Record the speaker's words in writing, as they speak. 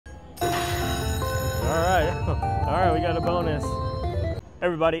right. All right, we got a bonus.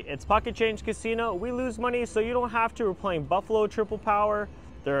 Everybody, it's Pocket Change Casino. We lose money so you don't have to. We're playing Buffalo Triple Power.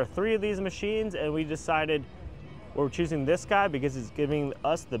 There are 3 of these machines and we decided we're choosing this guy because it's giving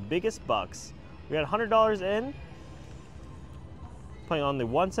us the biggest bucks. We got $100 in. Playing on the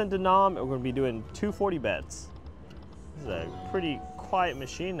 1 cent denom, and we're gonna be doing 240 bets. This is a pretty quiet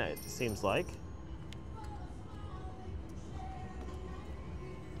machine, it seems like.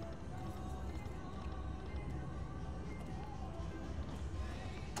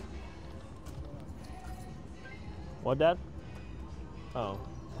 What, Dad? Oh.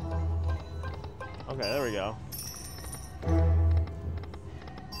 Okay, there we go.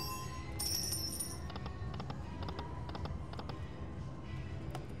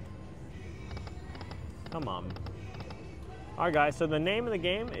 Come on. All right, guys, so the name of the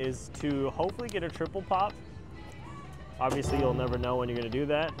game is to hopefully get a triple pop. Obviously, you'll never know when you're gonna do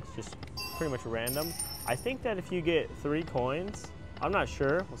that. It's just pretty much random. I think that if you get 3 coins, I'm not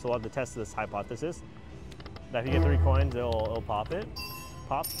sure, so we'll have to test this hypothesis, that if you get 3 coins, it'll pop it.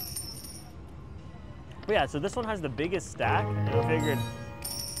 Pop. But yeah, so this one has the biggest stack, and I figured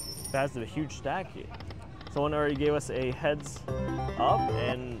it has a huge stack here. Someone already gave us a heads up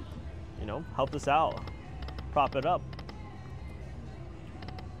and, you know, helped us out. Prop it up.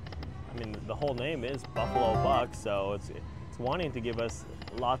 I mean, the whole name is Buffalo Bucks, so it's wanting to give us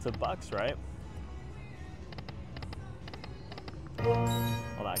lots of bucks, right?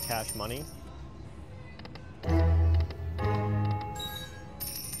 All that cash money.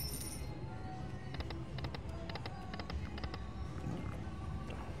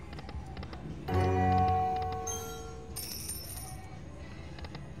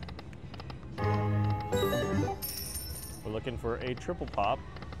 We're looking for a triple pop.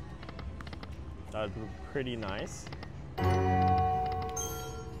 That'd be pretty nice.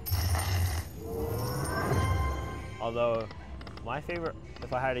 Although, my favorite,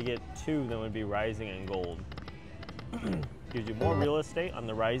 if I had to get 2, then would be Rising and Gold. Gives you more real estate on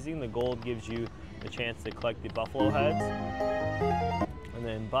the Rising. The Gold gives you the chance to collect the Buffalo heads. And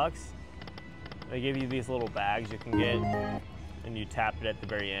then Bucks, they give you these little bags you can get, and you tap it at the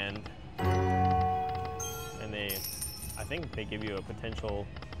very end. And I think they give you a potential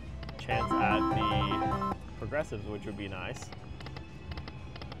chance at the progressives, which would be nice.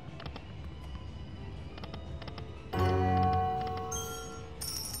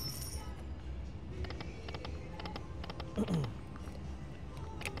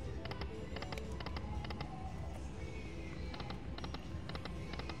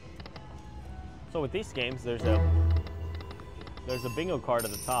 So with these games, there's a bingo card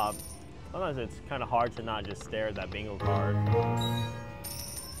at the top. Sometimes it's kind of hard to not just stare at that bingo card.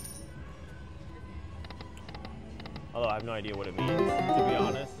 Although I have no idea what it means, to be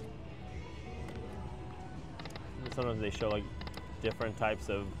honest. Sometimes they show like different types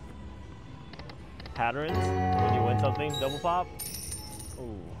of patterns when you win something. Double pop.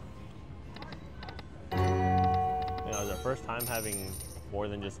 Ooh. You know, it's our first time having more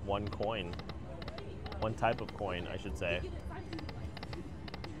than just one coin. One type of coin, I should say.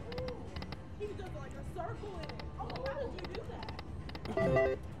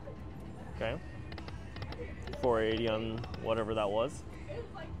 Okay. 480 on whatever that was.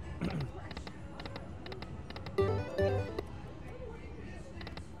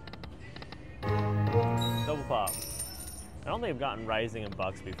 Double pop. I don't think I've gotten Rising and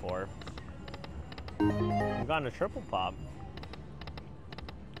Bucks before. I've gotten a triple pop.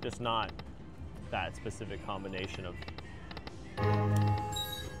 Just not that specific combination of.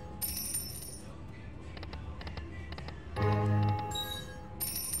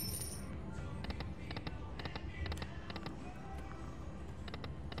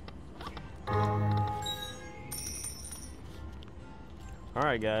 All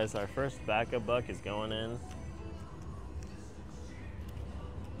right, guys, our first backup buck is going in.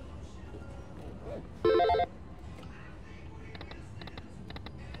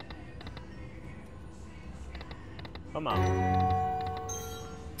 Come on.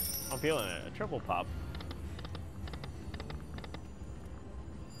 I'm feeling it, a triple pop.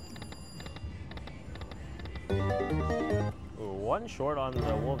 Ooh, 1 short on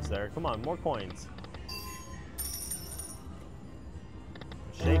the wolves there. Come on, more coins.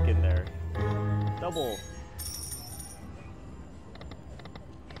 Shaking there. Double.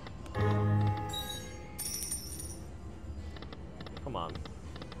 Come on.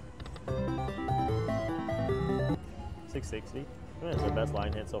 660. That's our best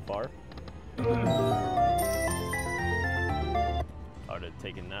line hit so far. I would have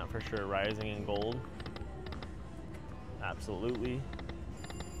taken that for sure. Rising in Gold. Absolutely.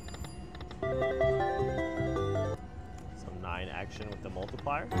 section with the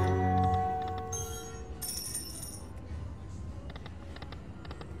multiplier.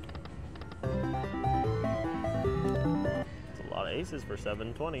 It's a lot of aces for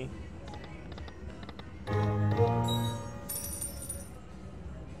 720.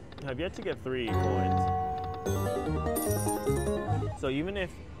 I've yet to get 3 coins. So even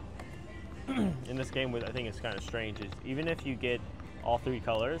if, in this game, I think it's kind of strange, is even if you get all 3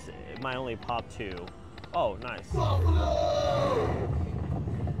 colors, it might only pop 2. Oh, nice.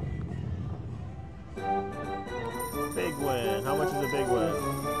 Big win. How much is a big win?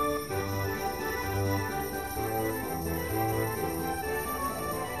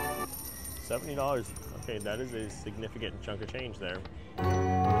 $70. Okay, that is a significant chunk of change there.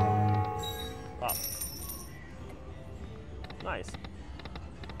 Pop. Nice.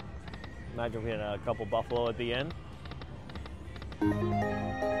 Imagine we had a couple buffalo at the end.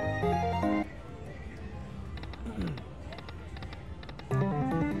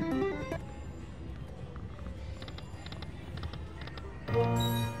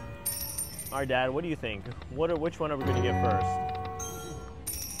 All right, Dad, what do you think? Which one are we gonna get first?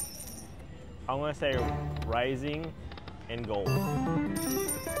 I'm gonna say rising and gold.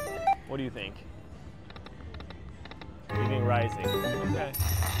 What do you think? You think rising? Okay.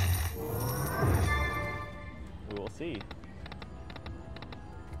 We will see.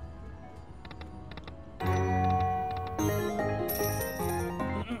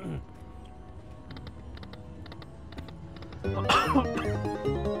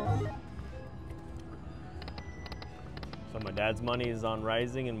 So my dad's money is on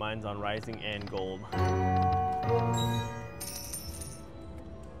rising and mine's on rising and gold.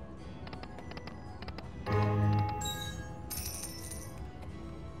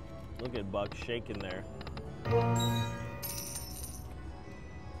 Look at Buck shaking there.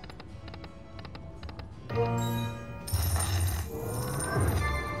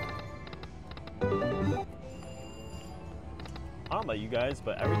 I don't know about you guys,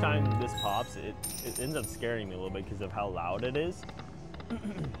 but every time this pops, it ends up scaring me a little bit because of how loud it is.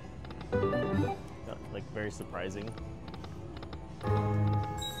 Like, very surprising. Come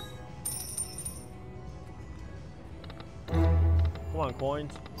on,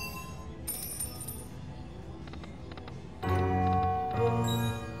 coins.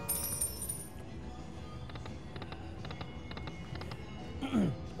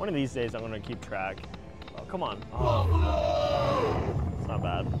 One of these days, I'm gonna keep track. Oh, come on. Oh. It's not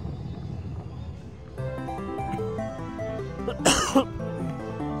bad.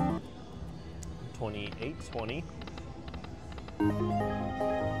 $28.20.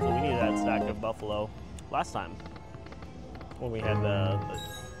 So we needed that stack of buffalo last time when we had the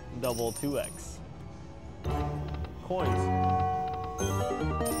double 2x. Coins.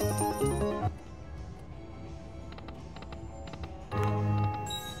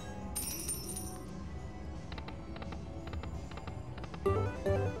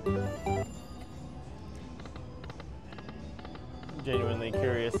 Genuinely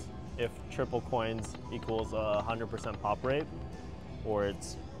curious if triple coins equals 100% pop rate, or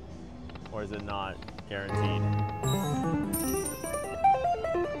is it not guaranteed?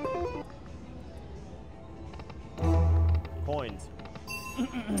 Coins.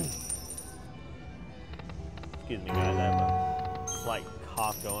 Excuse me, guys. I have a slight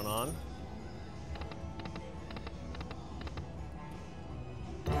cough going on.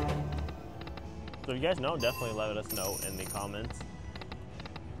 So if you guys know, definitely let us know in the comments.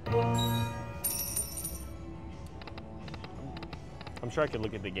 I'm sure I could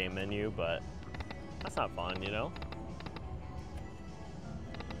look at the game menu, but that's not fun, you know?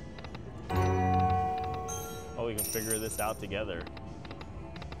 Oh, we can figure this out together.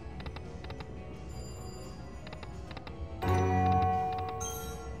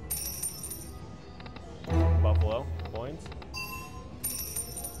 Buffalo, coins.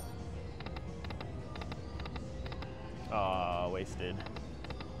 Wasted.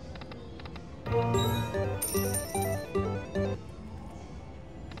 Come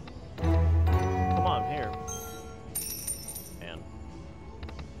on, here. Man.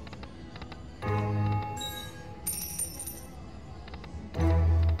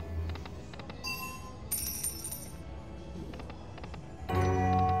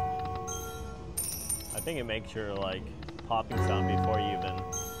 I think it makes your like popping sound before you even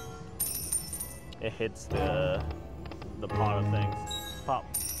it hits the pot of things. Pop.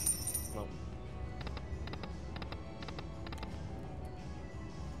 Nope.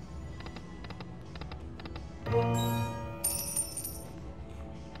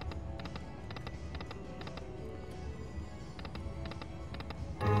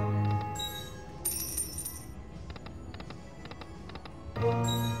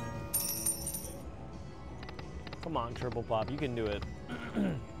 Come on, triple pop, you can do it.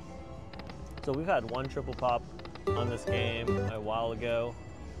 So we've had one triple pop on this game a while ago.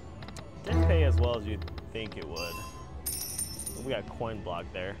 Didn't pay as well as you'd think it would. We got coin block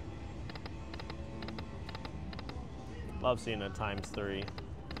there. Love seeing a ×3.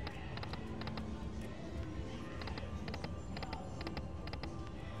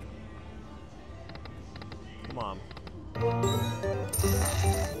 Come on.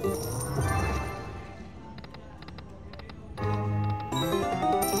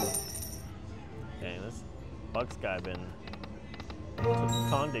 Dang, this Bucks guy been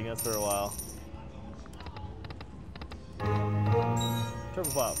taunting us for a while.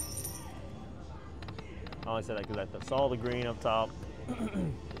 Triple pop. I only said that because I saw the green up top.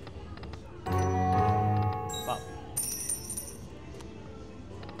 Pop.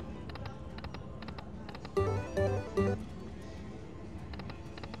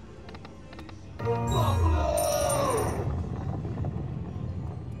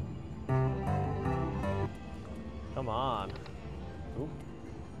 Come on. Oop.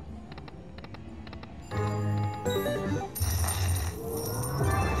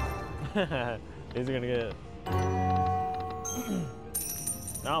 These are gonna get.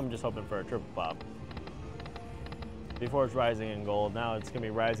 Now I'm just hoping for a triple pop. Before it's rising in gold, now it's gonna be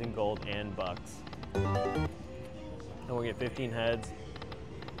rising gold and bucks. And we'll get 15 heads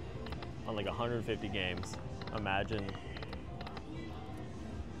on like 150 games. Imagine.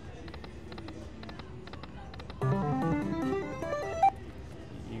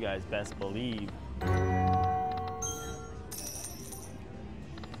 You guys best believe.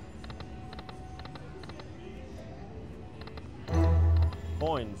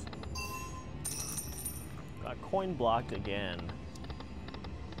 Coins. Got coin blocked again.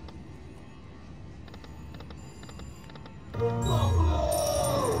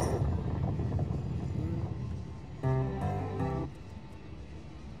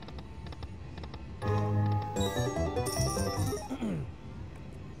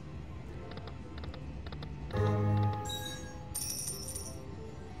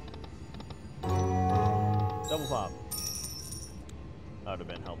 Double pop. That would have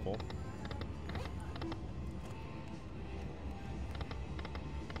been helpful.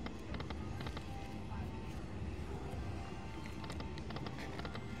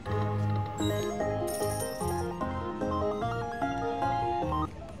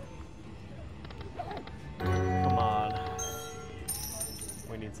 Come on.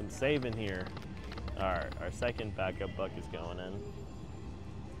 We need some saving here. Our second backup buck is going in.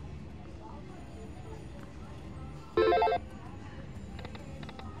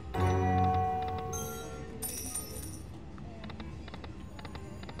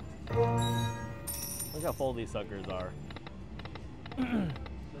 Look how full these suckers are. Let's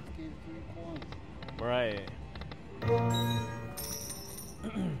give 3 coins. Right.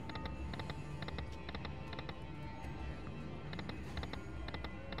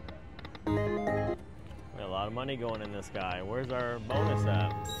 We got a lot of money going in this guy. Where's our bonus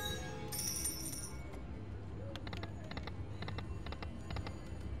at?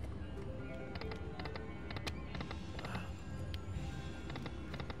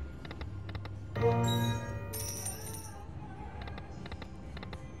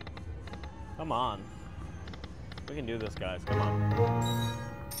 Come on. We can do this, guys. Come on.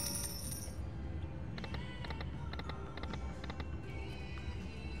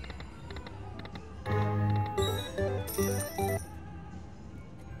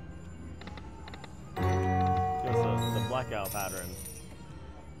 Give us the blackout pattern.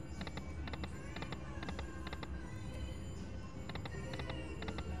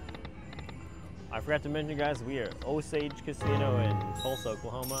 I forgot to mention, guys, we are Osage Casino in Tulsa,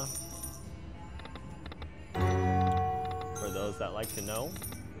 Oklahoma. For those that like to know,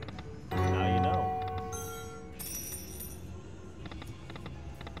 now you know.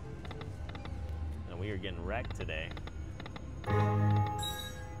 And we are getting wrecked today.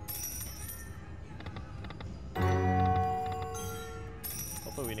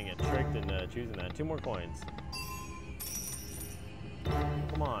 Hopefully we didn't get tricked into choosing that. 2 more coins.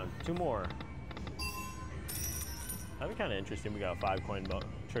 Come on, 2 more. That'd be kind of interesting. We got a 5 coin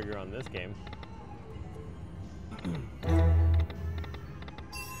trigger on this game.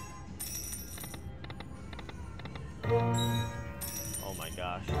 Oh my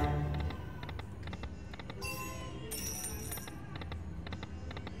gosh.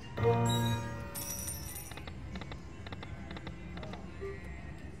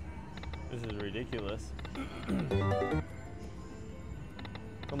 This is ridiculous.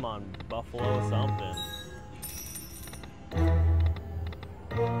 Come on, Buffalo something. We'll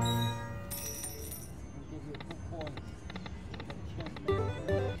give you 2 coins.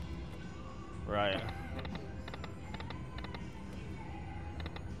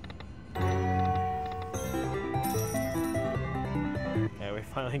 we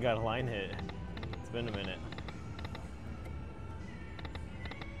finally got a line hit. It's been a minute.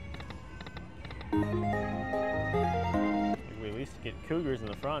 I think we at least get cougars in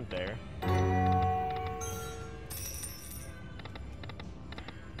the front there.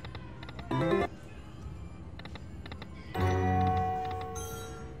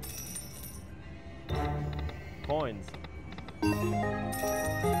 Coins.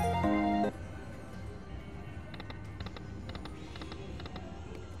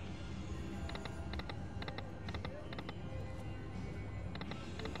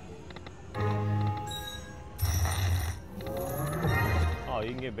 Oh, you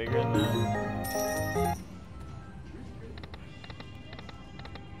can get bigger than that.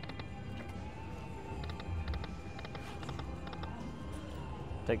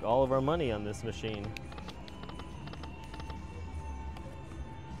 Take all of our money on this machine.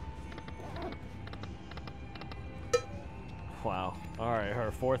 Wow. All right,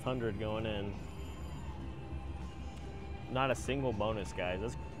 our 400 going in. Not a single bonus, guys.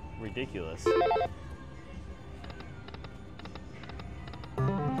 That's ridiculous.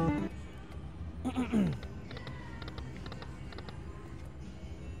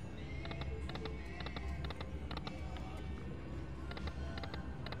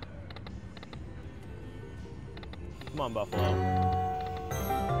 Come on, Buffalo.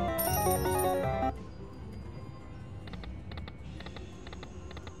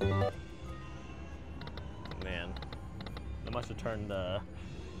 Man, I must have turned the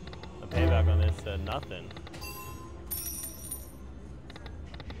payback on this to nothing.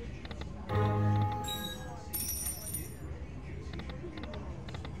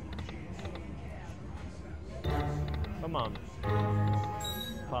 Come on.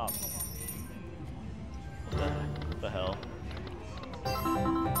 Pop. What the hell?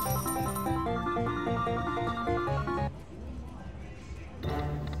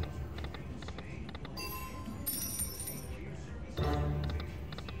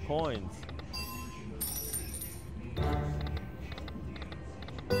 Coins.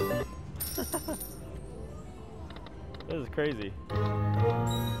 This is crazy.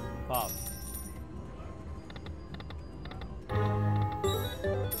 Pop.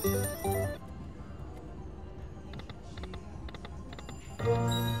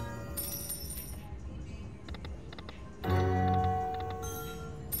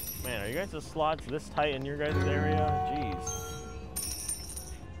 Man, are you guys' slots this tight in your guys' area? Jeez.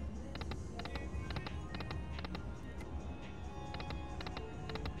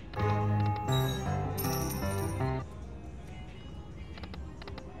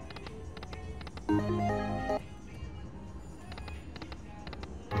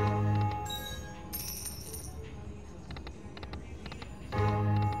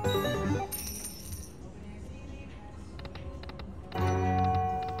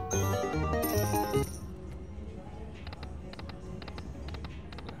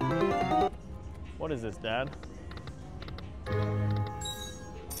 What is this, Dad?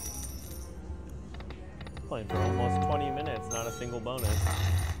 Playing for almost 20 minutes, not a single bonus.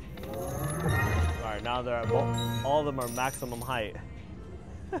 Alright, now they're at all of them are maximum height.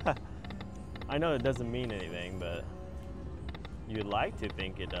 I know it doesn't mean anything, but you'd like to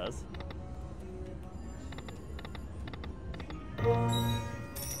think it does.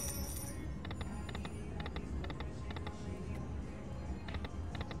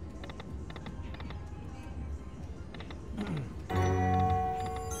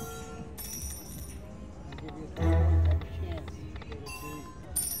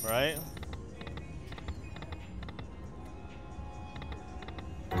 Right?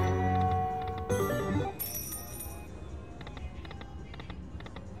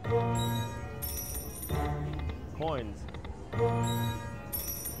 Coins.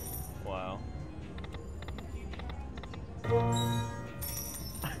 Wow.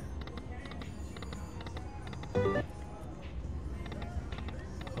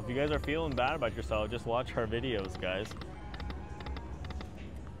 If you guys are feeling bad about yourself, just watch our videos, guys.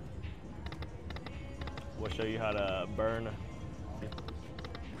 We'll show you how to burn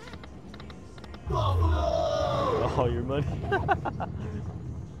all your money.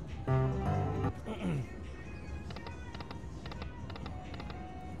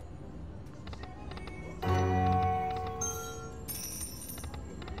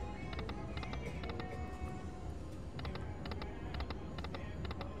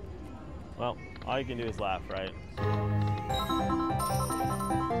 Well, all you can do is laugh, right?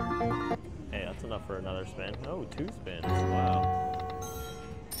 Hey, that's enough for another spin. Oh, 2 spins. Wow.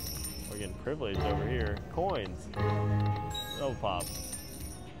 We're getting privileged over here. Coins. No pop.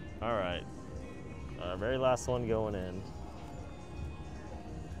 All right. Our very last one going in.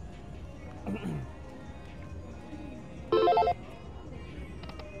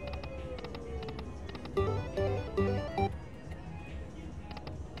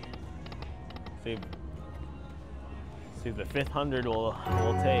 See if the 500 will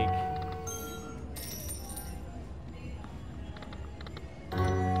take.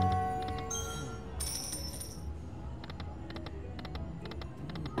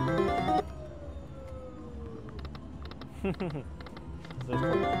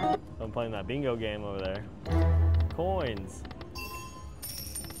 I'm playing that bingo game over there. Coins.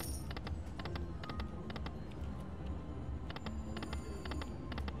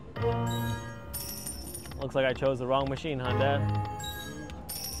 Looks like I chose the wrong machine, huh, Dad?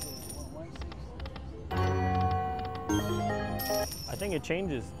 I think it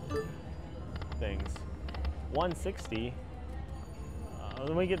changes things. 160.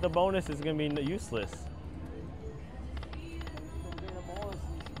 When we get the bonus, it's gonna be useless.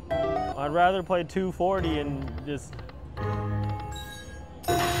 I'd rather play 240 and just. All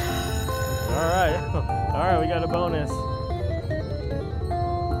right, all right, we got a bonus.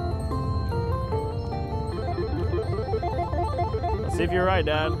 Let's see if you're right,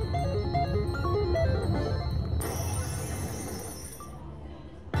 Dad.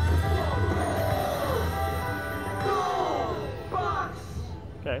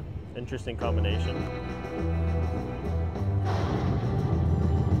 Okay, interesting combination.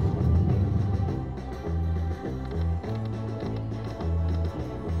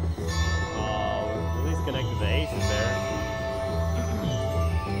 At least connected the aces there.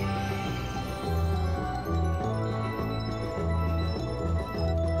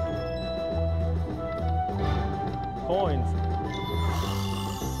 Coins.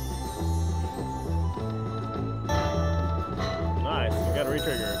 Nice, we got a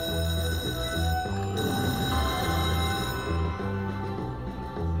retrigger.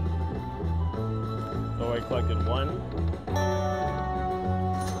 So I collected one.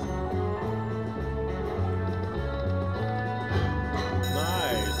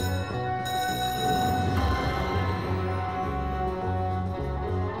 Nice.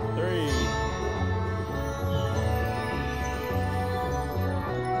 Three.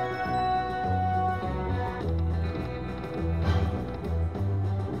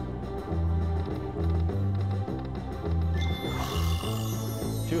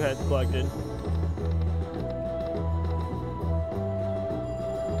 Two heads collected.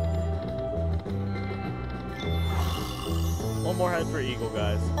 One more head for eagle,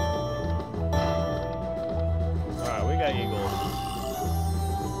 guys. All right, we got eagle.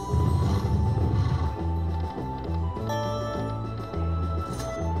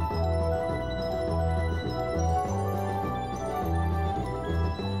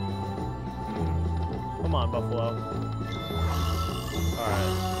 Come on, Buffalo. All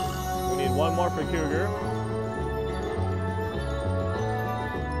right, we need one more for cougar.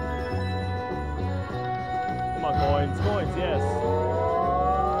 Come on, coins, coins, yes.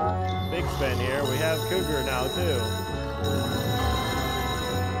 Big spin here. We have cougar now too.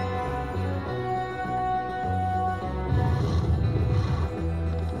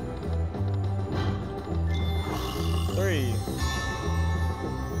 Three.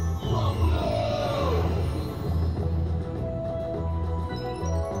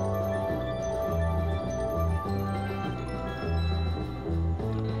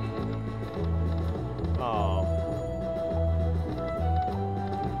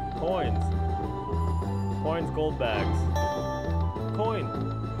 Coins. Coins, gold bags. Coin.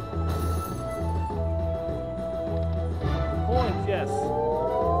 Coins, yes.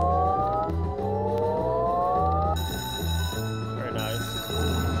 Very nice.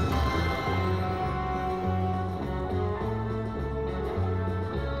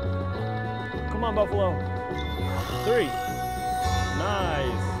 Come on, Buffalo. Three.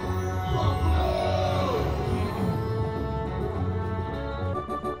 Nice.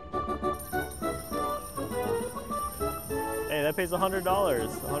 Hey, that pays $100.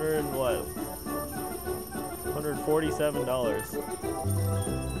 100 and what?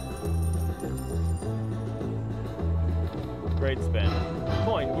 $147. Great spin.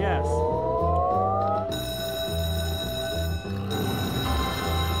 Coin, yes.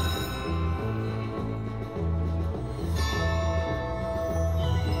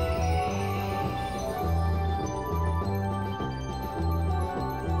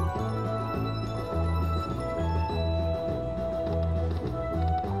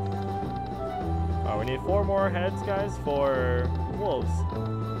 We need 4 more heads, guys, for wolves.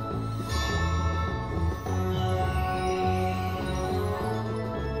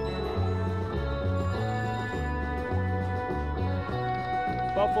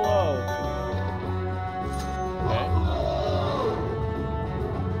 Buffalo.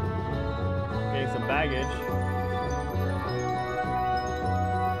 baggage.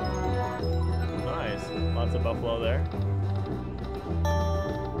 Nice. Lots of buffalo there.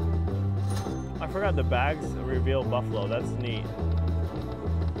 I forgot the bags reveal buffalo. That's neat.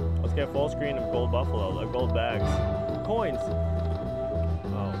 Let's get full screen of gold buffalo, gold bags. Coins.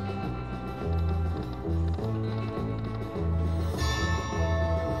 Oh.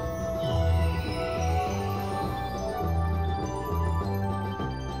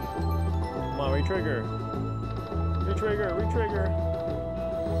 Come on, re-trigger. Re-trigger, re-trigger.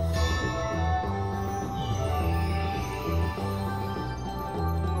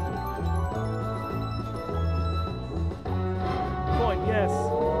 Coin, yes.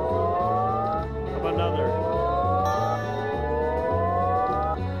 How about another?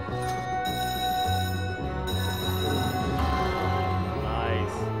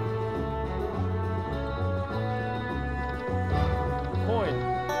 Nice. Coin.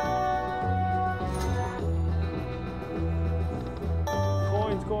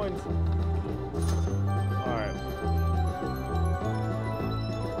 Coins. Alright.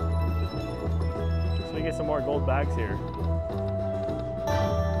 So we get some more gold bags here.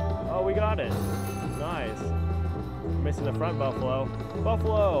 Oh, we got it. Nice. Missing the front buffalo.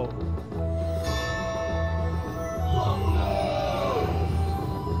 Buffalo!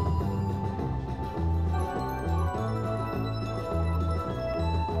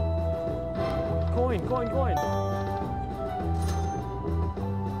 Coin.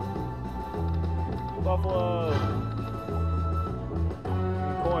 Buffalo.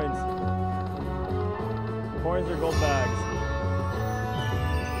 Coins. Coins are gold bags.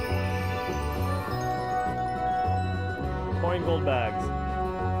 Coin gold bags.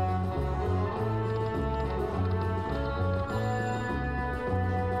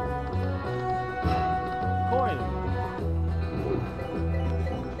 Coin.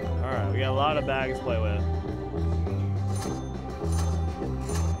 Alright, we got a lot of bags to play with.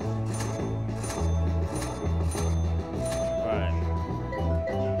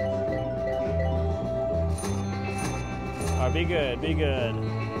 Be good.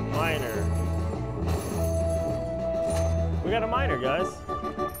 Miner. We got a miner, guys.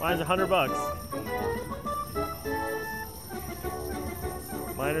 Mine's $100.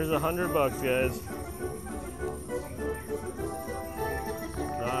 Miner's $100, guys.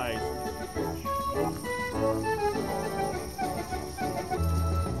 Nice.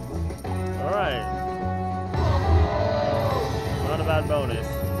 All right. Not a bad bonus.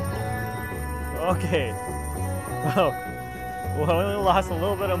 Okay. Oh. Well, we only lost a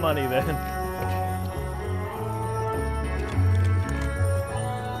little bit of money then.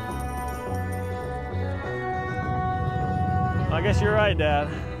 I guess you're right, Dad.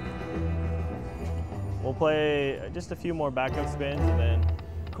 We'll play just a few more backup spins and then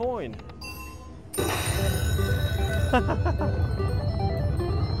coin.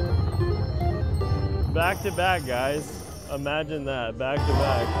 Back to back, guys. Imagine that, back to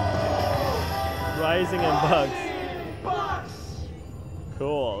back. Rising in bucks.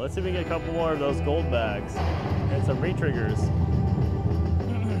 Cool. Let's see if we can get a couple more of those gold bags and some re-triggers.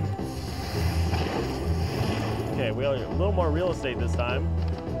 Okay, we have a little more real estate this time.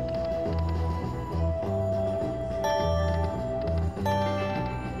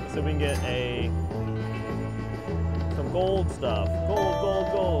 So we can get some gold stuff. Gold.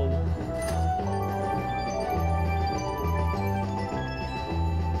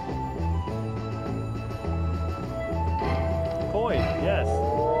 Coin, yes.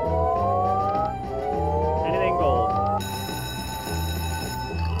 Anything gold.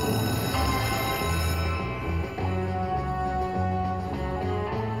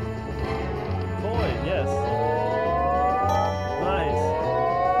 Coin, yes. Nice.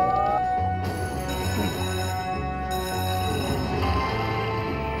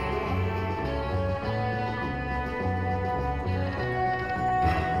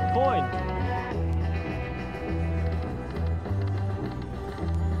 Coin.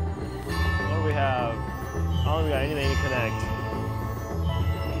 I don't think we got anything to connect.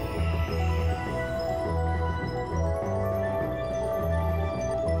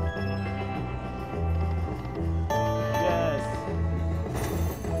 Yes.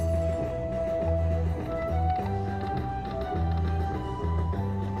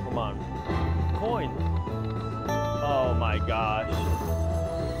 Come on. Coin. Oh my gosh.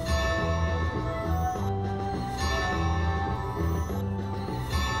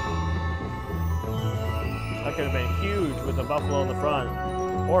 That could have been huge with a buffalo in the front,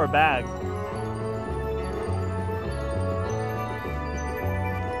 or a bag.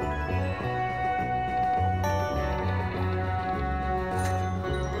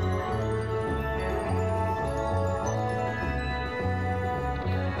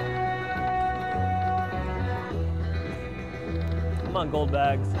 Come on, gold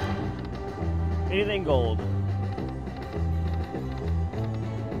bags. Anything gold.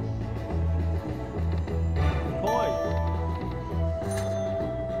 Coin.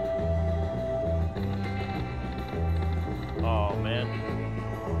 Oh man.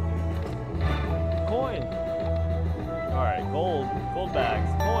 Coin. All right, gold bags,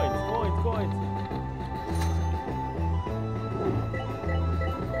 coins.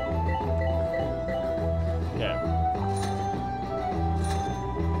 Okay.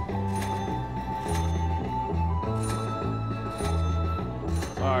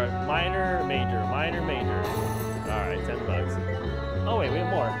 All right, minor, major. All right, $10. Oh wait, we have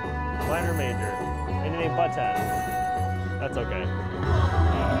more. Minor, major. Anything but 10. That's okay.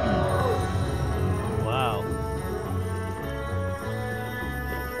 Wow.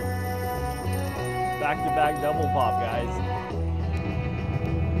 Back-to-back double pop, guys.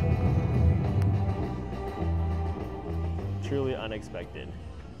 Truly unexpected.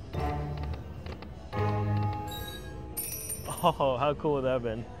 Oh, how cool would that have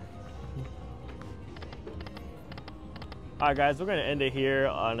been? All right, guys, we're gonna end it here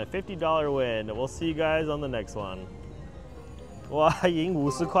on a $50 win. We'll see you guys on the next one. 哇，赢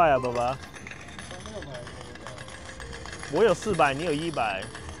50块啊，爸爸！我有400，你有100，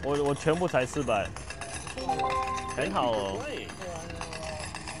我全部才400，很好哦。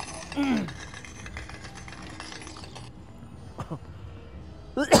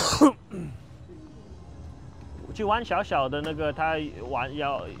我去玩小小的那个，他玩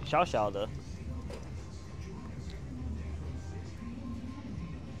要小小的。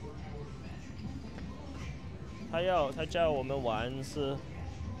他叫我们玩是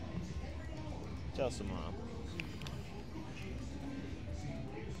叫什么？